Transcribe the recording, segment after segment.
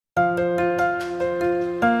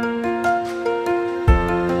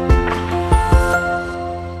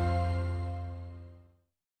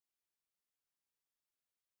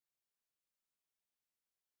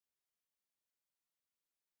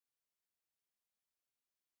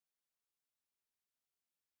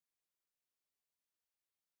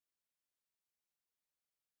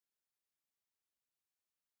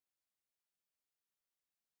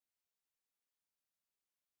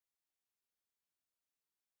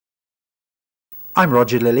I'm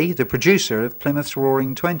Roger Lilly, the producer of Plymouth's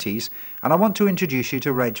Roaring Twenties, and I want to introduce you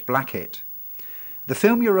to Reg Blackett. The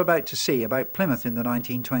film you're about to see about Plymouth in the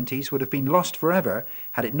 1920s would have been lost forever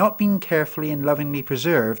had it not been carefully and lovingly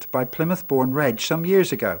preserved by Plymouth-born Reg some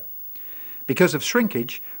years ago. Because of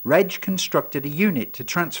shrinkage, Reg constructed a unit to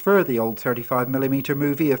transfer the old 35mm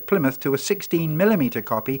movie of Plymouth to a 16mm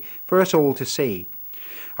copy for us all to see.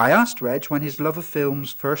 I asked Reg when his love of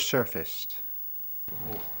films first surfaced.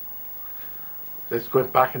 It's going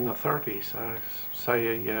back in the 30s,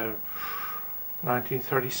 say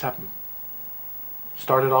 1937.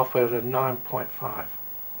 Started off with a 9.5.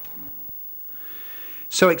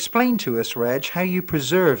 So explain to us, Reg, how you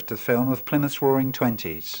preserved the film of Plymouth's Roaring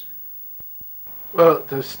Twenties. Well,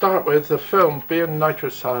 to start with, the film, being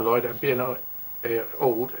nitrocelluloid and being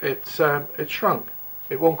old, it shrunk.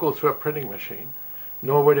 It won't go through a printing machine,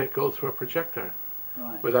 nor would it go through a projector,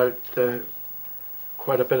 right, without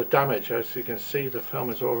quite a bit of damage. As you can see, the film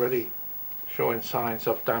is already showing signs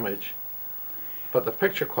of damage, but the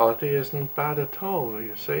picture quality isn't bad at all.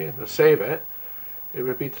 You see, and to save it, it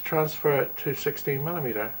would be to transfer it to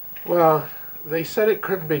 16mm. Well, they said it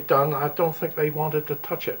couldn't be done. I don't think they wanted to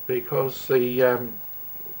touch it because the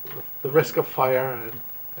risk of fire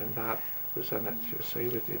and that was in it, you see,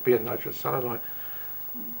 with it being nitrocelluloid,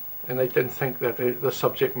 and they didn't think that the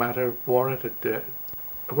subject matter warranted it.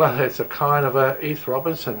 Well, it's a kind of a Heath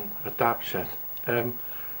Robinson adaptation.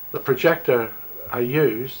 The projector I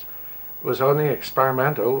used was only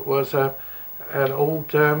experimental, was an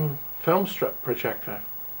old film strip projector,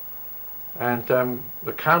 and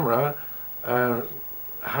the camera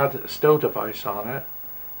had a still device on it,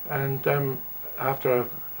 and after a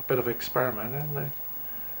bit of experimenting,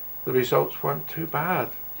 the results weren't too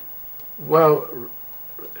bad. Well,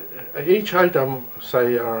 each item,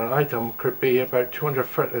 say, or an item could be about 200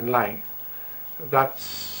 foot in length. That's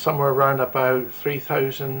somewhere around about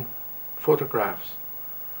 3,000 photographs,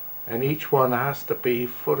 and each one has to be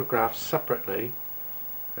photographed separately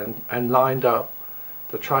and lined up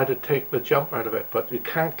to try to take the jump out of it. But you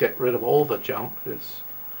can't get rid of all the jump.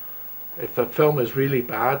 If the film is really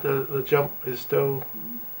bad, the jump is still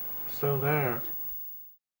there.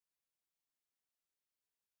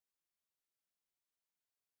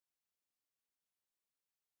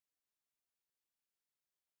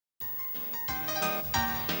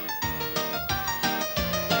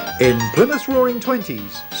 In Plymouth's Roaring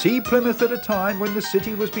Twenties, see Plymouth at a time when the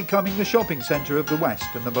city was becoming the shopping centre of the West,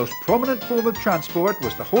 and the most prominent form of transport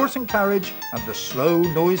was the horse and carriage and the slow,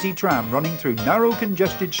 noisy tram running through narrow,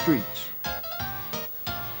 congested streets.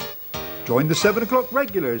 Join the 7 o'clock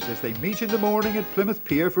regulars as they meet in the morning at Plymouth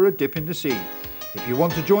Pier for a dip in the sea. If you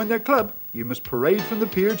want to join their club, you must parade from the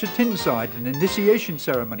pier to Tinside, an initiation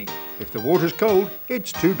ceremony. If the water's cold,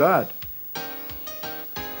 it's too bad.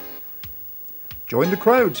 Join the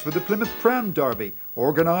crowds for the Plymouth Pram Derby,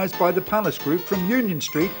 organised by the Palace Group from Union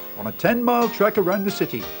Street on a 10-mile trek around the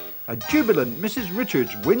city. A jubilant Mrs.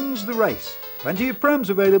 Richards wins the race. Plenty of prams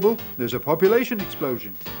available, there's a population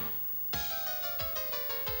explosion.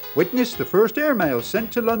 Witness the first airmail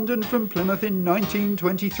sent to London from Plymouth in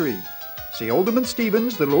 1923. See Alderman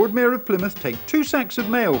Stevens, the Lord Mayor of Plymouth, take 2 sacks of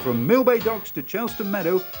mail from Millbay Docks to Chelston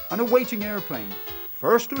Meadow on a waiting airplane.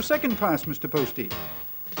 First or second class, Mr. Postie?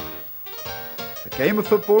 A game of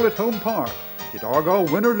football at Home Park. Did Argyle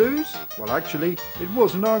win or lose? Well, actually, it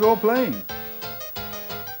wasn't Argyle playing.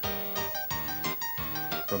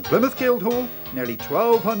 From Plymouth Guildhall, nearly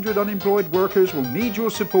 1,200 unemployed workers will need your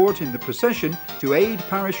support in the procession to aid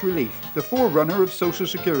parish relief, the forerunner of social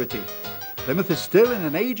security. Plymouth is still in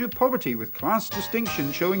an age of poverty, with class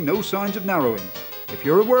distinction showing no signs of narrowing. If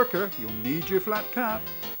you're a worker, you'll need your flat cap.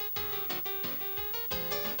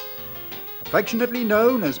 Affectionately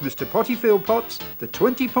known as Mr. Pottyfield Potts, the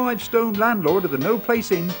 25-stone landlord of the No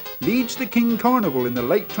Place Inn leads the King Carnival in the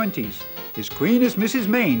late 20s. His queen is Mrs.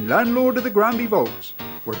 Main, landlord of the Granby Vaults.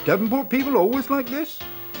 Were Devonport people always like this?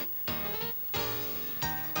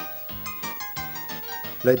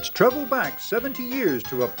 Let's travel back 70 years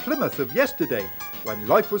to a Plymouth of yesterday, when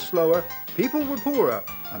life was slower, people were poorer,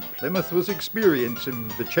 and Plymouth was experiencing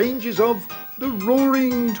the changes of the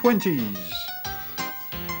Roaring Twenties.